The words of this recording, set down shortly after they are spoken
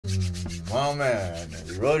My man,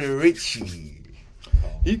 Roddy Ricch.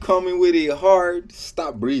 He coming with it hard.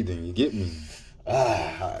 Stop breathing. You get me?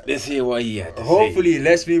 Let's hear what he had to Hopefully, he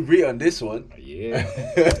lets me breathe on this one. Yeah.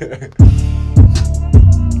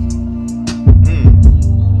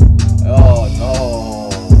 Oh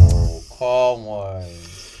no! Come on.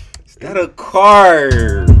 Is that a car?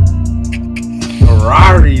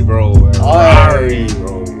 Ferrari, bro. Ferrari,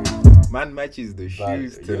 bro. Man matches the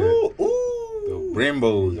shoes to the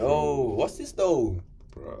Brimbos. Yo, what's this though?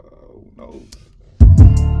 Bro, no.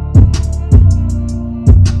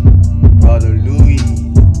 Brother Louis.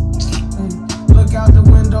 Look out the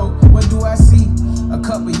window, what do I see? A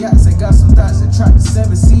couple yachts, I got some thoughts that track the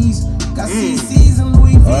 7 seas. Got CCs and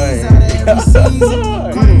Louis V's out of every season.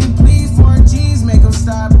 Call me please, 4 G's, make them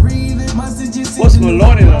stop breathing. Must've just What's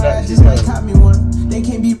Maloney on that? Just like caught me one. They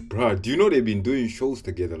can't be. Bro, do you know they've been doing shows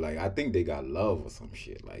together? Like, I think they got love or some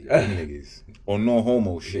shit. Like, them niggas. Or no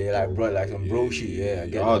homo shit. Yeah, like bro, like some bro shit. Yeah, I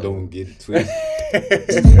get y'all that. don't get it twisted.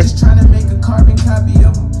 They just trying to make a carbon copy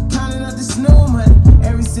of them. Counting up the snow money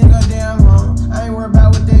every single damn home. I ain't worried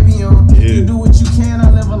about what they be on. You do what you can,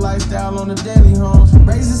 I live a lifestyle on the daily home.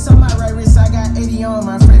 Braces on my right wrist, I got 80 on,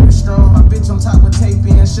 my favorite strong. My bitch on top with tape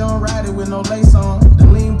in, she don't ride it with no lace on. The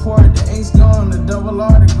lean port, the ace gone, the double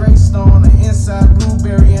R, the gray stone. The inside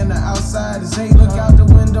blueberry and the outside is 8. Look out the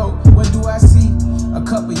window, what do I see? A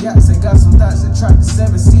couple yachts, I got some thoughts that track the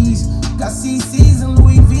 7 seas. Got CCs and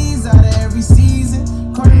Louis V's out of every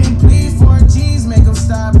season. Cardi me please, 4 G's, make them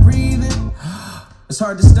stop breathing. It's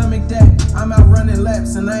hard to stomach that. I'm out running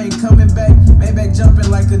laps and I ain't coming back. Maybach jumping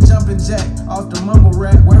like a jumping jack off the mumble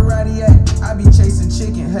rap. Where Roddy at? I be chasing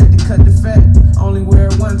chicken, had to cut the fat. Only wear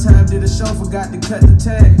it one time, did a show, forgot to cut the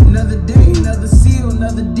tag. Another day, another seal,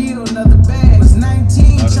 another deal, another bag. Was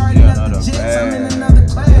 19, charting up the jets, I'm in another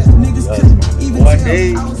class. Niggas couldn't even tell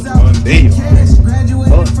I was out with cash.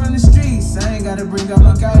 Graduated from the streets, I ain't gotta bring up.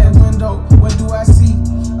 Look out that window, what do I see?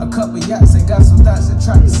 A couple yachts, I got some thoughts that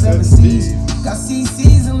track the 7 seas. Got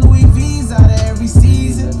CCs and Louis V's out of every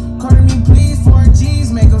season. Cardi me please, 4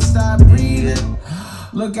 G's, make them stop breathing.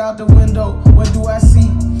 Look out the window, what do I see?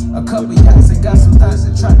 A couple yachts, I got some thoughts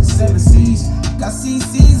that track the 7 seas. Got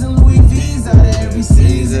CCs and Louis V's out of every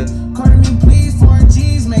season. Cardi me please, 4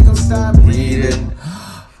 G's, make them stop breathing.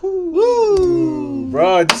 Woo,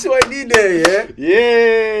 bro, this is what I need there, yeah?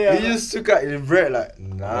 Yeah. He just took out his breath like,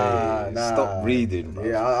 nah. Stop breathing, bro.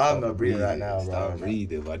 Yeah, I'm not breathing right now, bro. Stop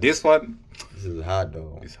breathing. But this one, This is hard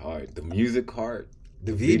though. it's hard. The music hard.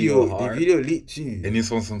 The video hard. lit too. And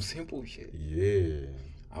it's on some simple shit. Yeah.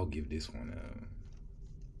 I'll give this one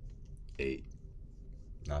 8.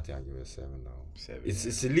 Nah, I think I'll give it a 7 though. 7.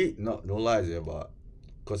 It's elite, no lies there, but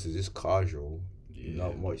because it's just casual,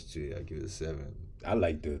 not much to it, I give it a 7. I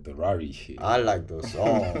like the Rari shit. I like the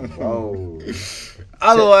song, bro.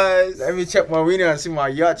 Otherwise, Let me check my window and see my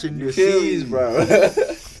yacht in the seas, bro.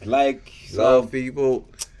 like, Love people.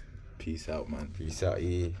 peace out, man. Peace out,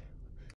 E.